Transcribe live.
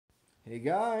Hey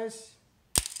guys,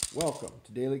 welcome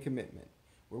to Daily Commitment,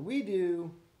 where we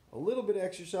do a little bit of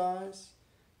exercise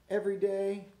every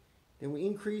day, then we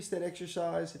increase that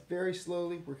exercise very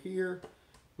slowly. We're here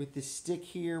with this stick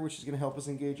here, which is going to help us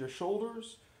engage our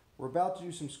shoulders. We're about to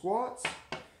do some squats.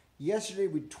 Yesterday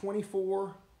we did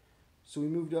 24, so we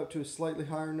moved up to a slightly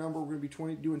higher number. We're going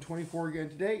to be doing 24 again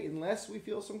today, unless we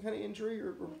feel some kind of injury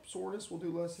or soreness. We'll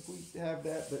do less if we have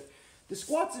that, but the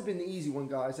squats have been the easy one,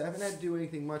 guys. I haven't had to do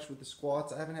anything much with the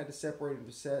squats. I haven't had to separate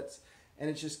into sets, and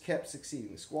it's just kept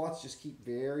succeeding. The squats just keep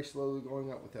very slowly going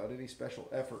up without any special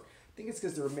effort. I think it's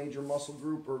because they're a major muscle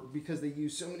group or because they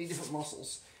use so many different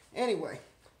muscles. Anyway,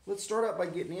 let's start out by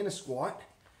getting in a squat.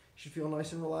 You should feel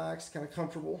nice and relaxed, kind of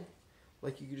comfortable,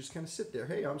 like you could just kind of sit there.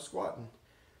 Hey, I'm squatting.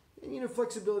 And you know,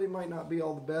 flexibility might not be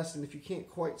all the best, and if you can't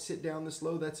quite sit down this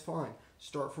low, that's fine.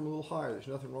 Start from a little higher. There's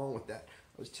nothing wrong with that.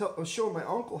 I was showing my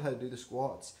uncle how to do the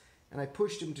squats, and I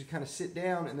pushed him to kind of sit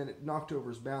down, and then it knocked over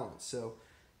his balance. So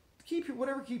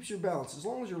whatever keeps your balance. As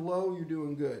long as you're low, you're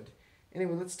doing good.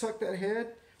 Anyway, let's tuck that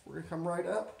head. We're going to come right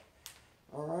up.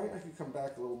 All right, I can come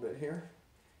back a little bit here,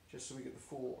 just so we get the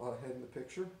full head in the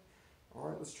picture. All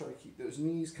right, let's try to keep those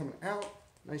knees coming out,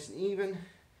 nice and even.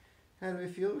 How do we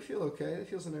feel? We feel okay. It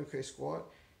feels an okay squat.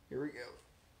 Here we go.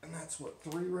 And that's what,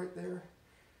 3 right there.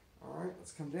 All right,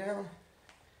 let's come down.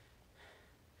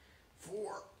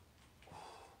 4.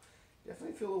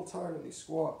 Definitely feel a little tired in these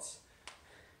squats.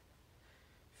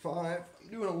 5. I'm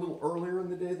doing a little earlier in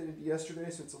the day than I did yesterday,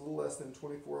 so it's a little less than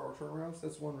 24-hour turnarounds.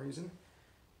 That's one reason.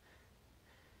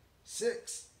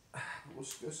 6. We'll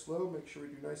just go slow. Make sure we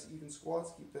do nice even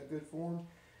squats. Keep that good form.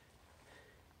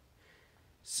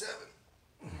 7.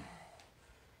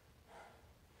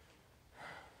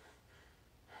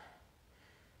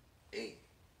 8.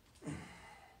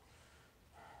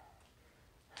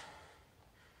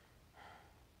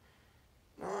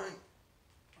 9.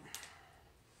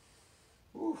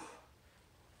 Oof.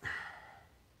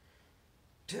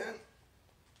 10.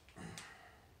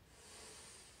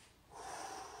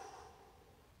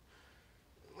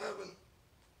 11.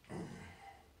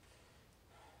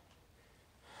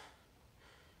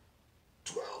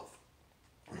 12.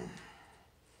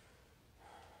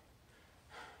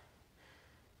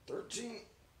 13.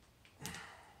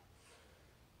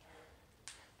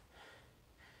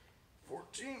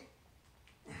 14.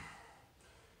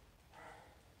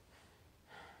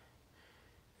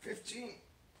 15.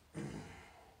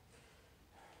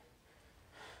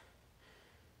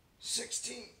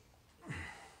 16.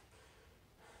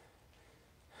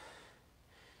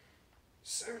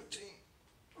 17.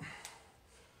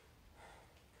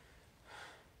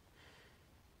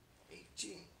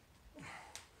 18.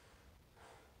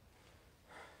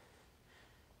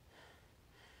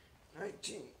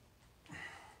 19.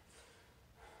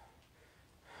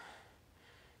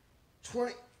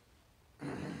 20.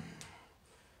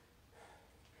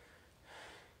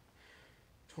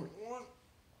 21.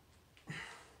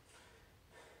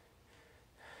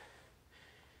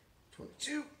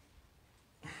 22.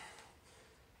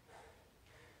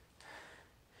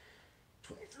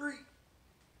 23.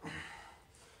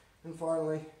 And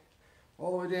finally,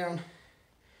 all the way down,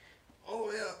 all the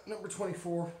way up, number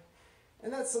 24.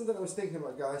 And that's something I was thinking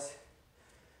about, guys.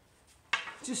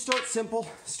 Just start simple,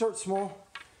 start small.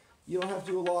 You don't have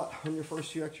to do a lot on your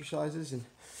first few exercises, and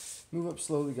move up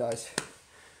slowly, guys.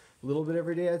 A little bit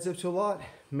every day adds up to a lot.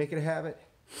 Make it a habit.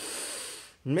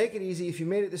 Make it easy. If you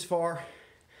made it this far,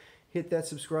 hit that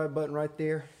subscribe button right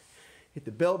there. Hit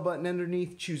the bell button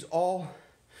underneath. Choose all.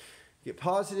 Get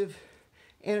positive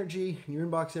energy in your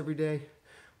inbox every day.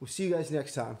 We'll see you guys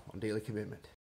next time on Daily Commitment.